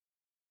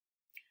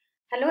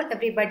Hello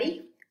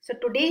everybody. So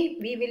today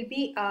we will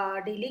be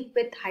dealing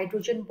with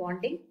hydrogen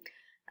bonding.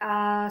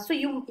 So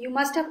you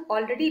must have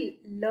already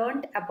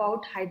learned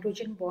about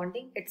hydrogen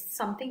bonding. It's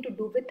something to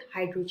do with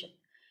hydrogen.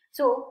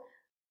 So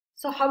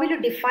how will you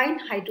define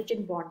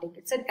hydrogen bonding?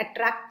 It's an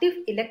attractive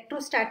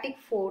electrostatic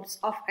force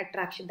of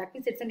attraction. That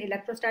means it's an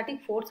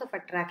electrostatic force of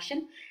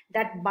attraction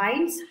that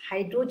binds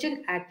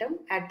hydrogen atom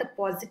at the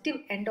positive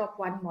end of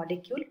one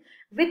molecule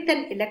with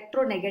an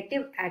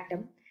electronegative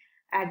atom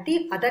at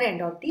the other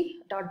end of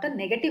the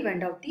negative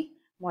end of the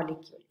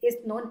molecule is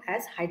known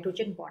as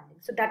hydrogen bonding.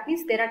 So that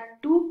means there are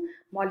two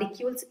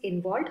molecules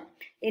involved.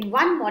 In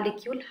one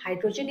molecule,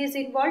 hydrogen is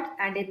involved,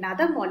 and in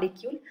another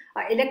molecule,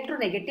 an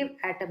electronegative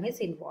atom is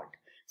involved.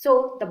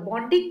 So the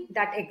bonding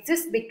that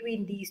exists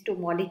between these two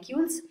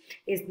molecules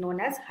is known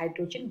as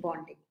hydrogen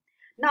bonding.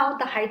 Now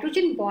the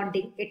hydrogen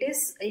bonding, it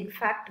is in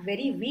fact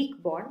very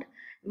weak bond,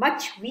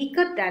 much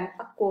weaker than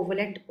a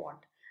covalent bond.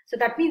 So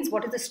that means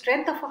what is the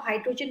strength of a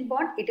hydrogen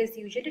bond? It is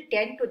usually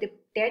 10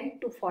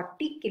 to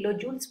 40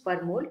 kilojoules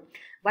per mole,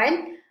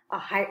 while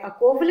a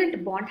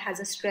covalent bond has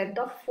a strength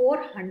of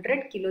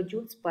 400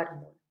 kilojoules per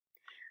mole.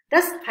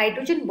 Thus,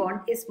 hydrogen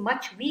bond is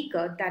much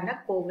weaker than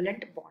a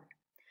covalent bond.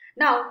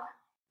 Now,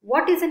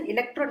 what is an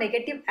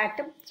electronegative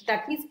atom? So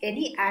that means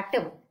any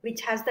atom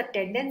which has the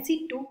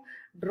tendency to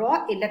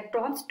draw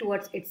electrons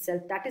towards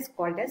itself, that is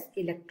called as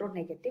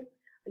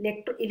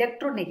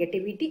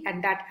electronegativity,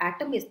 and that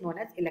atom is known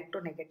as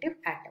electronegative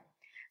atom.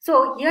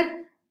 So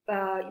here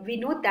we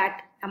know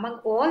that among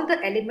all the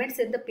elements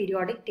in the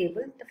periodic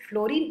table, the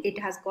fluorine, it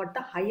has got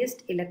the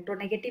highest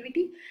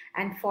electronegativity,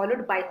 and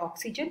followed by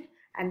oxygen,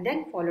 and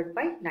then followed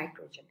by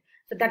nitrogen.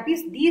 So that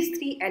means these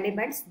three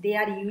elements, they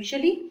are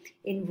usually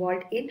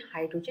involved in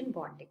hydrogen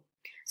bonding.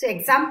 So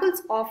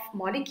examples of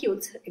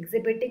molecules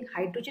exhibiting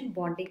hydrogen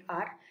bonding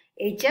are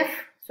HF.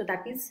 So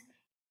that means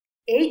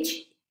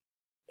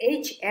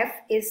HF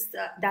is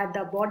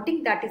the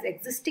bonding that is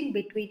existing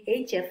between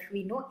HF,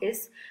 we know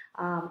is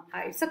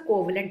it's a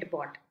covalent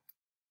bond.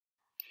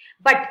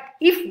 But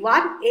if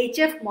one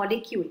HF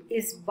molecule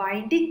is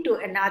binding to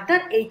another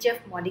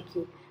HF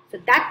molecule, so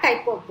that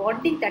type of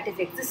bonding that is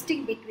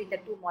existing between the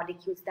two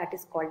molecules, that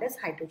is called as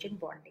hydrogen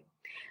bonding.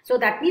 So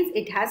that means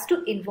it has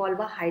to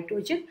involve a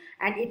hydrogen,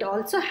 and it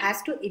also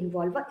has to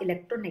involve an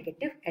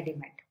electronegative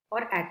element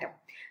or atom.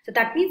 So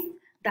that means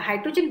the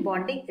hydrogen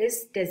bonding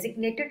is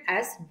designated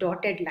as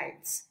dotted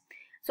lines.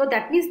 So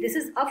that means this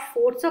is a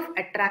force of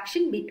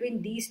attraction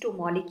between these two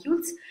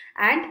molecules,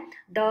 and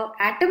the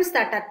atoms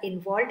that are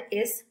involved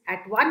is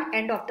at one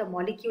end of the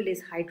molecule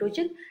is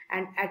hydrogen,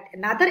 and at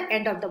another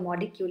end of the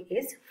molecule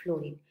is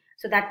fluorine.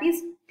 So that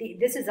means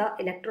this is a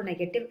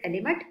electronegative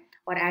element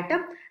or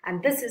atom,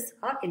 and this is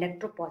a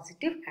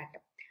electropositive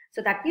atom.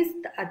 So that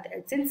means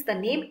since the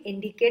name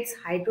indicates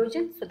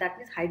hydrogen, so that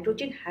means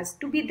hydrogen has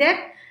to be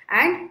there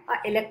and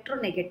an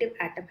electronegative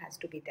atom has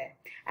to be there.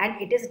 And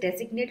it is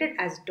designated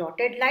as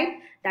dotted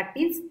line. That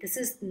means this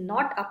is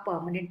not a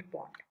permanent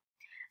bond.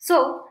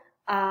 So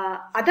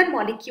other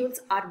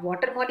molecules are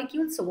water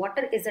molecules. So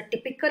water is a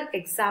typical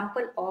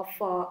example of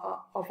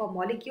a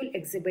molecule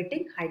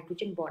exhibiting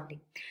hydrogen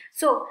bonding.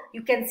 So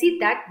you can see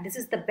that this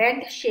is the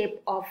bend shape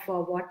of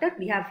water.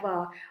 We have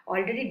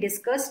already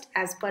discussed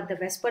as per the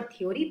Vesper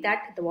theory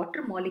that the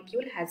water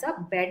molecule has a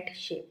bent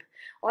shape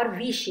or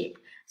V shape.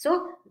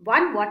 So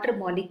one water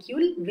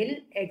molecule will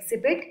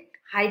exhibit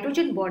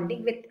hydrogen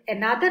bonding with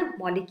another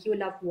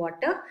molecule of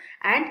water,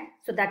 and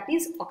so that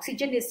means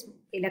oxygen is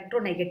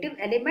electronegative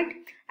element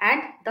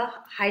and the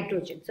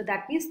hydrogen. So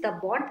that means the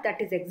bond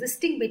that is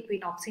existing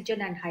between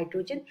oxygen and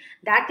hydrogen,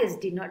 that is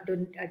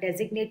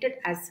designated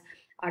as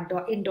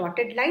in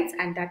dotted lines,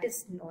 and that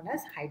is known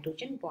as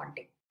hydrogen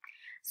bonding.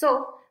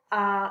 So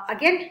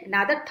again,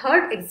 another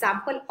third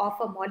example of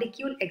a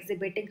molecule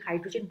exhibiting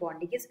hydrogen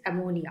bonding is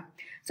ammonia.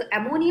 So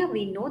ammonia,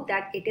 we know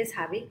that it is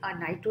having a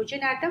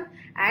nitrogen atom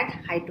and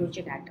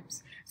hydrogen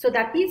atoms. So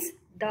that means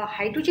the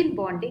hydrogen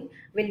bonding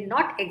will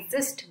not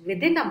exist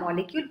within a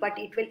molecule, but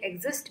it will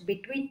exist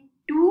between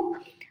two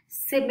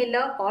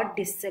similar or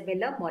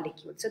dissimilar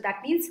molecules. So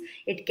that means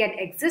it can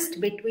exist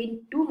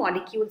between two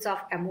molecules of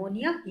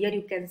ammonia. Here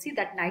you can see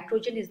that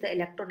nitrogen is the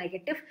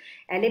electronegative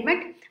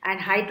element and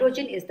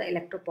hydrogen is the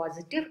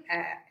electropositive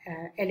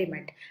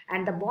element.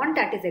 And the bond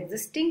that is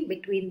existing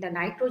between the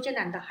nitrogen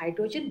and the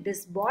hydrogen,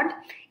 this bond,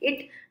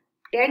 it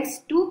tends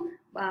to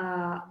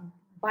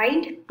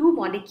bind two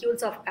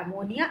molecules of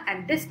ammonia,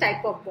 and this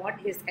type of bond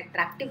is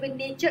attractive in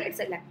nature. It's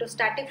an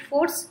electrostatic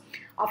force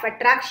of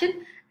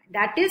attraction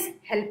that is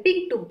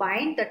helping to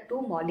bind the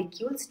two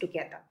molecules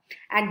together,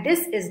 and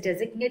this is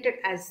designated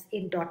as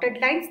in dotted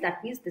lines.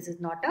 That means this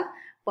is not a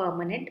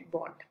permanent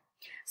bond.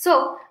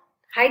 So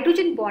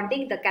hydrogen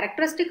bonding, the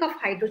characteristic of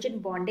hydrogen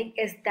bonding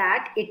is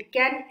that it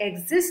can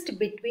exist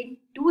between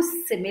two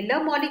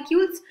similar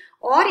molecules,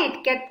 or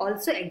it can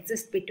also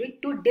exist between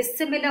two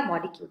dissimilar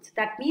molecules.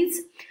 That means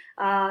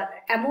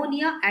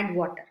ammonia and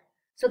water.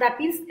 So that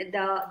means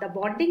the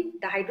bonding,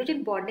 the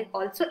hydrogen bonding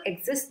also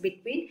exists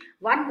between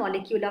one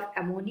molecule of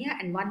ammonia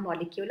and one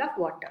molecule of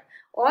water,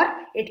 or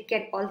it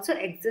can also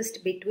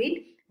exist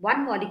between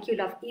one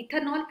molecule of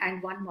ethanol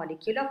and one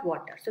molecule of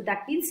water. So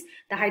that means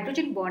the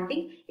hydrogen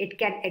bonding, it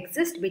can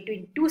exist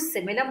between two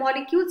similar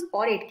molecules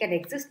or it can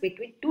exist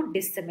between two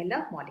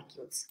dissimilar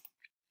molecules.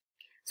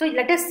 So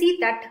let us see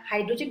that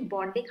hydrogen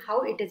bonding,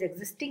 how it is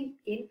existing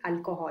in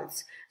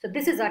alcohols. So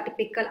this is a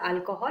typical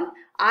alcohol.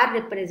 R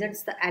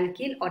represents the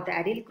alkyl or the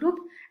aryl group,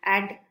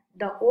 and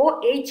the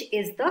OH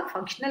is the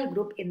functional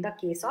group in the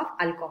case of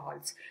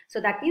alcohols. So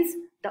that means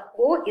the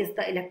O is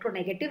the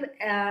electronegative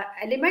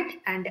element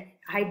and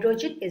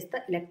hydrogen is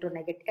the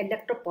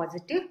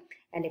electropositive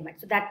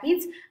element. So that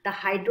means the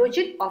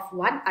hydrogen of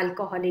one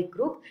alcoholic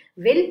group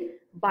will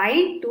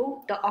bind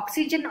to the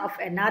oxygen of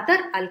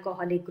another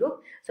alcoholic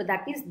group. So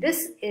that means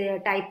this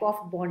type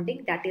of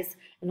bonding, that is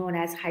known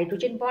as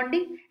hydrogen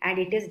bonding, and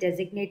it is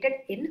designated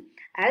in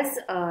as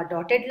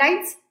dotted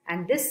lines,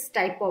 and this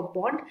type of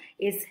bond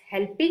is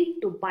helping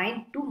to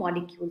bind two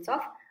molecules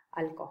of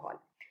alcohol.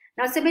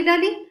 Now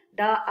similarly,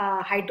 the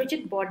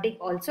hydrogen bonding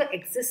also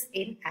exists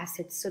in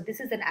acids. So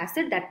this is an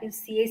acid, that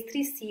means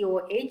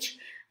CH3COH,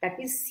 that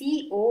means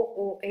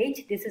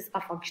COOH. This is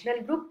a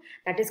functional group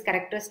that is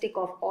characteristic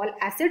of all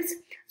acids.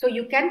 So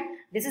you can,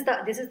 this is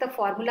the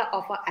formula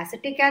of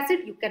acetic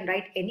acid. You can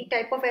write any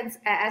type of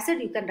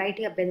acid. You can write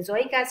here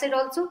benzoic acid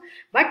also,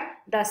 but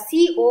the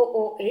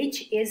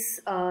COOH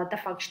is the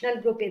functional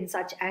group in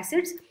such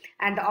acids,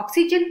 and the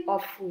oxygen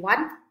of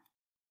one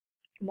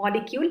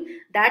molecule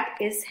that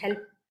is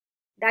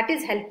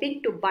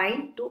helping to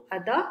bind to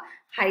other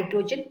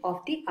hydrogen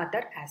of the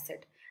other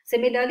acid.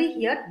 Similarly,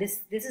 here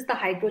this is the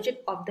hydrogen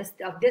of this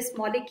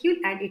molecule,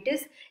 and it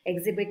is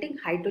exhibiting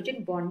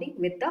hydrogen bonding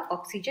with the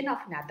oxygen of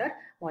another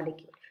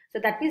molecule. So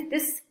that means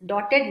this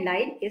dotted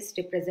line is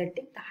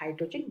representing the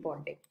hydrogen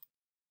bonding.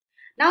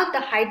 Now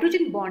the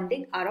hydrogen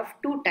bonding are of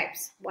two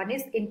types. One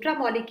is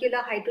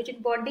intramolecular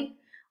hydrogen bonding,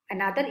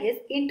 another is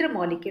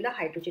intermolecular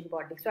hydrogen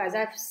bonding. So as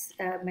I've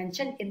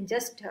mentioned in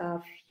just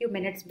a few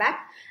minutes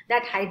back,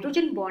 that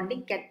hydrogen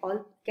bonding can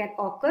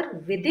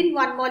occur within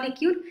one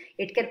molecule.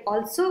 It can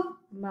also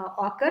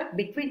occur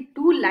between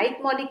two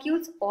like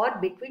molecules or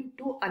between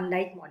two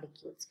unlike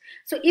molecules.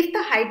 So if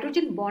the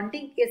hydrogen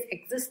bonding is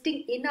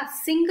existing in a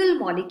single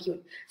molecule,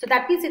 so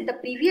that means in the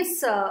previous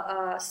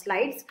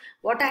slides,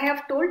 what I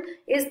have told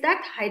is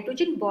that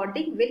hydrogen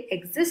bonding will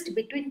exist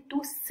between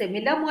two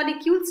similar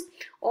molecules,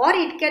 or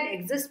it can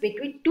exist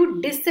between two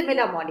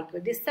dissimilar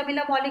molecules.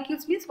 Dissimilar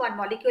molecules means one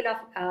molecule of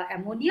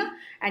ammonia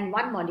and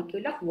one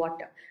molecule of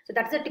water. So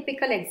that's a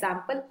typical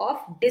example of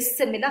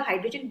dissimilar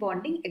hydrogen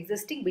bonding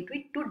existing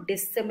between two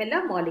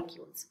dissimilar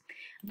molecules.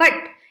 But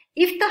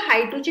if the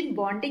hydrogen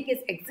bonding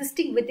is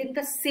existing within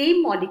the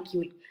same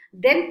molecule,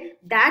 then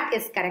that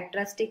is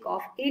characteristic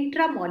of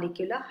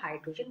intramolecular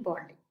hydrogen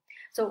bonding.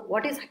 So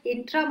what is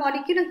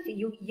intramolecular?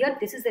 Here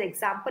this is an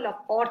example of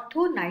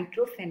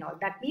orthonitrophenol.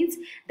 That means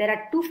there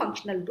are two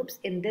functional groups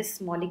in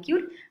this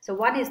molecule. So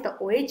one is the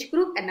OH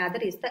group, another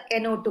is the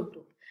NO2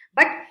 group.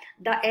 But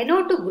the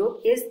NO2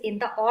 group is in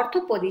the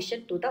ortho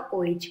position to the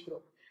OH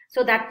group.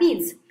 So that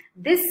means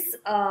this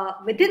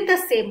within the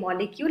same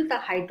molecule, the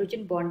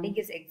hydrogen bonding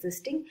is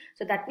existing.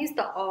 So that means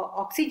the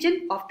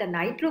oxygen of the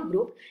nitro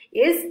group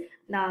is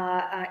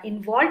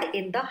involved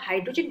in the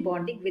hydrogen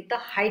bonding with the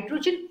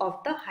hydrogen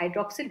of the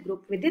hydroxyl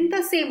group within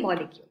the same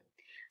molecule.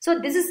 So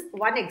this is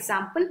one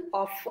example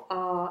of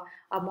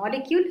a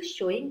molecule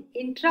showing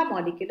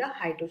intramolecular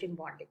hydrogen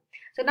bonding.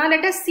 So now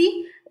let us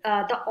see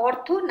the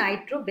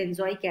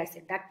orthonitrobenzoic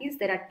acid. That means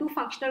there are two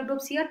functional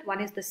groups here.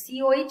 One is the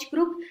COH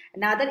group,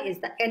 another is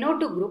the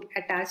NO2 group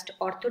attached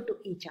ortho to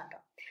each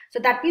other. So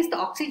that means the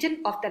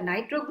oxygen of the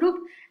nitro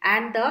group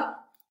and the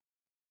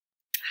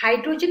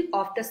hydrogen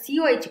of the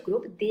COH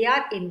group, they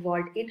are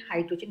involved in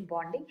hydrogen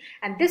bonding,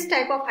 and this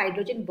type of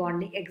hydrogen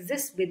bonding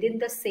exists within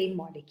the same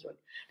molecule.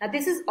 Now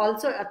this is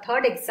also a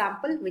third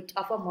example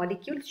of a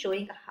molecule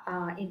showing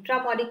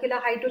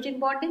intramolecular hydrogen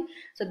bonding.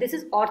 So this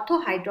is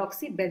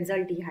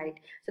orthohydroxybenzaldehyde.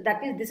 So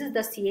that means this is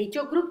the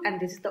CHO group and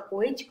this is the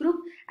OH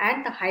group,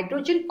 and the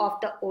hydrogen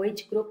of the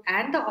OH group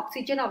and the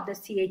oxygen of the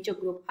CHO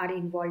group are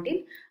involved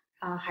in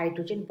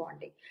hydrogen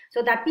bonding.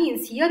 So that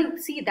means here you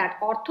see that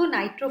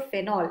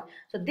orthonitrophenol.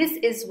 So this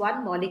is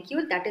one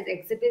molecule that is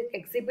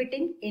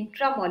exhibiting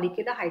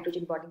intramolecular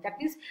hydrogen bonding. That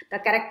means the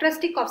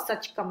characteristic of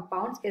such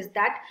compounds is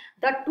that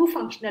the two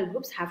functional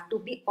groups have to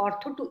be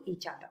ortho to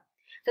each other.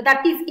 So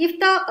that means if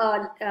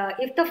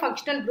the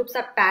functional groups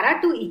are para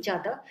to each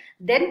other,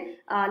 then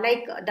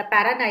like the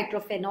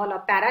para-nitrophenol or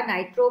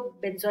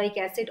para-nitrobenzoic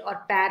acid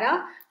or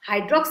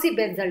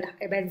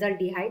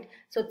para-hydroxybenzaldehyde,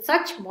 so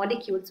such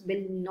molecules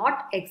will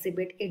not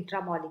exhibit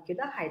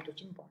intramolecular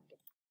hydrogen bonding.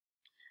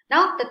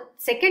 Now the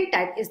second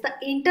type is the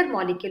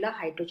intermolecular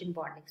hydrogen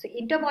bonding. So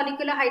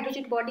intermolecular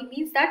hydrogen bonding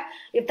means that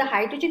if the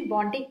hydrogen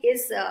bonding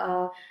is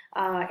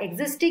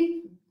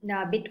existing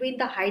between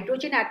the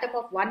hydrogen atom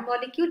of one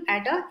molecule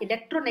and a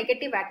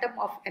electronegative atom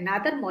of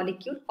another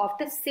molecule of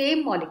the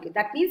same molecule.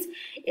 That means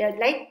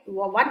like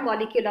one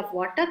molecule of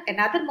water,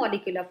 another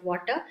molecule of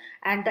water,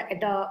 and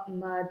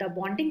the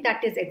bonding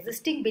that is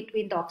existing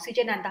between the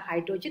oxygen and the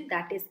hydrogen,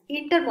 that is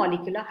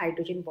intermolecular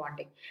hydrogen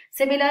bonding.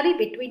 Similarly,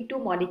 between two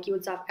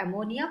molecules of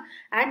ammonia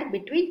and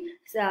between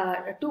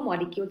two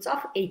molecules of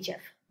HF.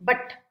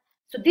 But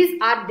so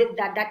these are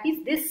that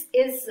means this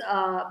is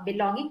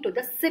belonging to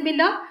the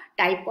similar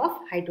type of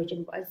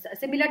hydrogen,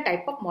 similar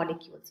type of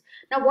molecules.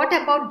 Now what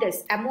about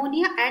this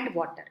ammonia and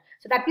water?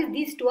 So that means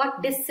these two are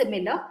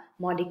dissimilar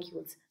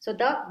molecules. So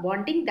the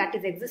bonding that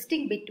is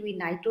existing between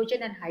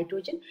nitrogen and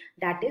hydrogen,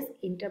 that is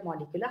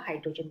intermolecular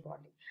hydrogen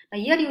bonding. Now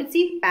here you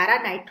see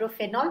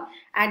para-nitrophenol,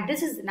 and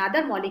this is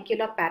another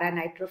molecule of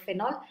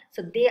para-nitrophenol.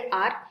 So they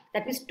are,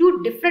 that means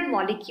two different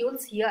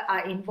molecules here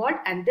are involved,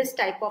 and this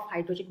type of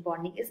hydrogen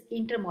bonding is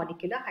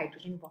intermolecular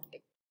hydrogen bonding.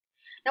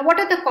 Now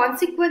what are the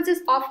consequences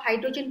of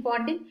hydrogen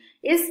bonding?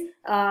 Is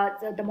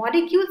the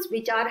molecules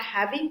which are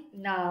having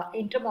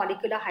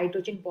intermolecular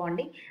hydrogen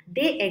bonding,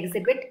 they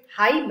exhibit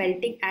high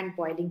melting and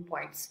boiling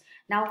points.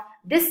 Now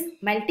this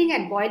melting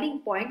and boiling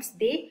points,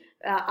 they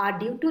are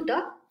due to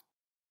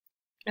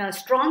the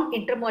strong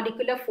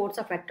intermolecular force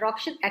of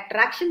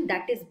attraction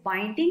that is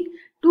binding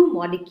two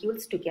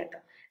molecules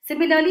together.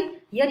 Similarly,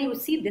 here you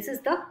see this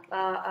is the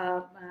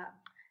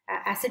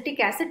acetic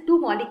acid. Two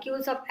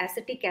molecules of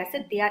acetic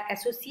acid, they are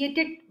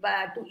associated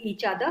to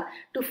each other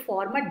to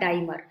form a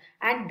dimer,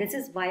 and this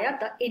is via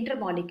the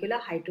intermolecular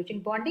hydrogen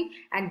bonding,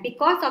 and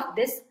because of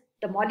this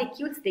the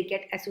molecules, they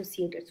get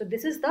associated. So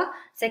this is the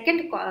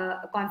second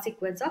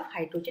consequence of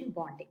hydrogen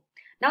bonding.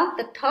 Now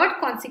the third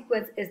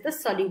consequence is the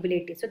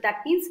solubility. So that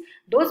means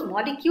those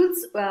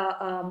molecules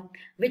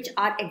which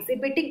are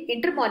exhibiting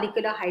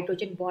intermolecular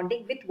hydrogen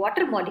bonding with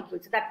water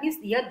molecules. So that means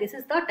here this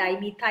is the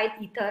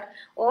dimethyl ether,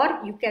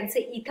 or you can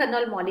say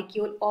ethanol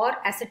molecule or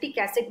acetic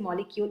acid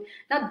molecule.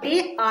 Now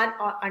they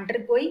are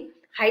undergoing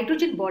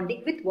hydrogen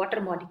bonding with water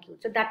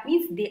molecules. So that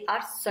means they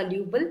are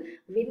soluble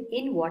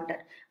in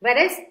water.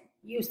 Whereas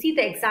you see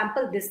the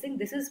example, this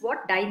is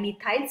what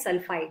dimethyl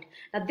sulfide.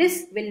 Now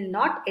this will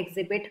not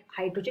exhibit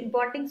hydrogen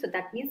bonding, so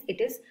that means it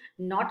is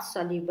not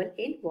soluble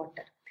in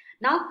water.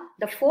 Now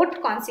the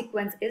fourth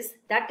consequence is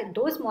that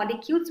those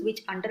molecules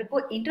which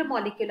undergo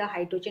intermolecular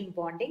hydrogen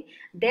bonding,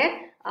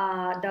 their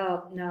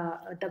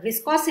the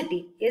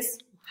viscosity is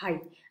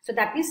high. So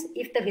that means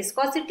if the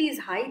viscosity is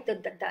high,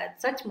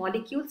 such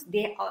molecules,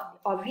 they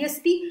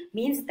obviously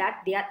means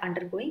that they are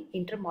undergoing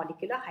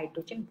intermolecular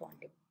hydrogen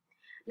bonding.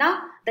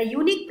 Now, the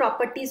unique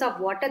properties of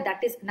water,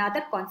 that is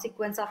another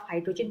consequence of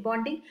hydrogen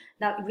bonding.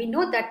 Now, we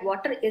know that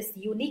water is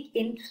unique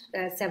in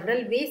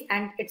several ways,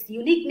 and its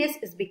uniqueness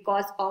is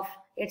because of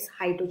its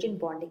hydrogen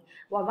bonding.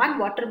 One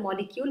water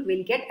molecule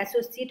will get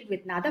associated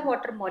with another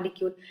water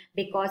molecule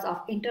because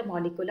of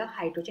intermolecular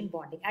hydrogen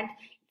bonding, and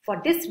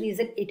for this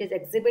reason, it is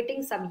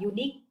exhibiting some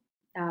unique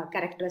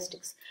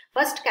characteristics.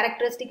 First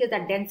characteristic is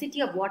that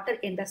density of water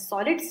in the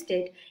solid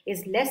state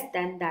is less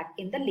than that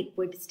in the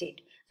liquid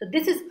state. So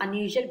this is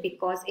unusual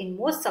because in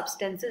most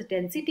substances,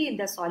 density in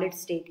the solid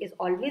state is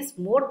always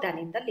more than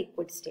in the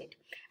liquid state,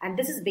 and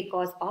this is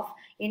because of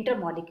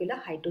intermolecular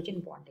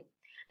hydrogen bonding.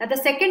 Now the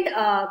second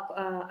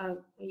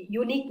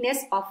uniqueness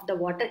of the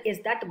water is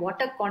that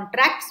water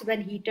contracts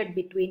when heated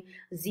between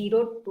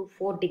 0 to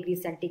 4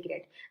 degrees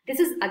centigrade.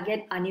 This is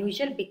again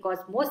unusual because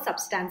most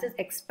substances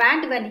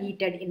expand when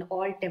heated in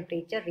all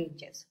temperature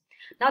ranges.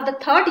 Now the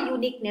third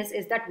uniqueness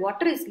is that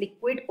water is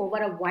liquid over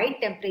a wide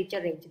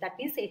temperature range. That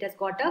means it has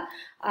got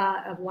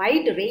a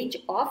wide range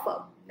of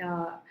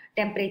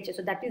temperature.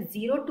 So that is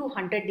 0 to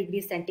 100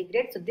 degrees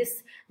centigrade. So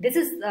this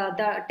is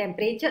the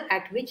temperature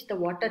at which the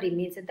water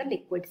remains in the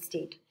liquid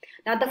state.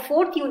 Now the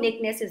fourth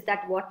uniqueness is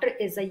that water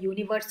is a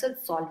universal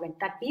solvent.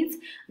 That means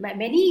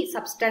many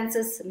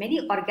substances,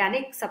 many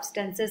organic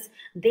substances,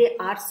 they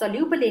are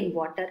soluble in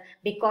water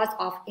because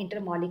of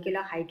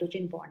intermolecular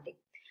hydrogen bonding.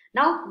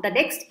 Now the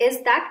next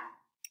is that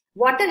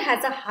water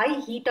has a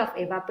high heat of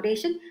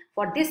evaporation.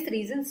 For this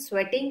reason,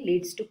 sweating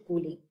leads to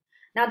cooling.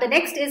 Now the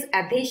next is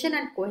adhesion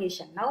and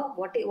cohesion. Now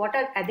what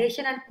are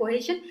adhesion and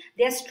cohesion?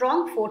 They are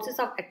strong forces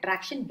of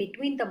attraction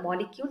between the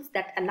molecules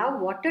that allow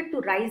water to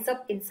rise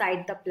up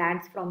inside the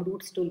plants from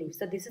roots to leaves.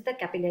 So this is the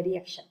capillary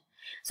action.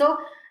 So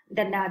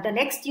the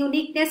next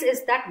uniqueness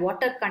is that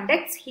water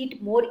conducts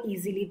heat more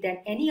easily than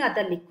any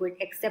other liquid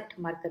except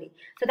mercury.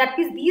 So that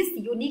means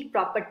these unique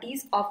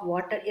properties of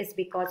water is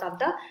because of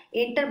the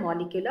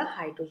intermolecular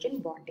hydrogen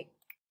bonding.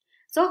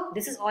 So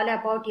this is all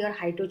about your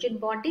hydrogen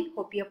bonding.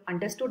 Hope you have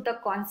understood the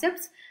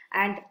concepts,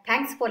 and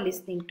thanks for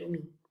listening to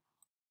me.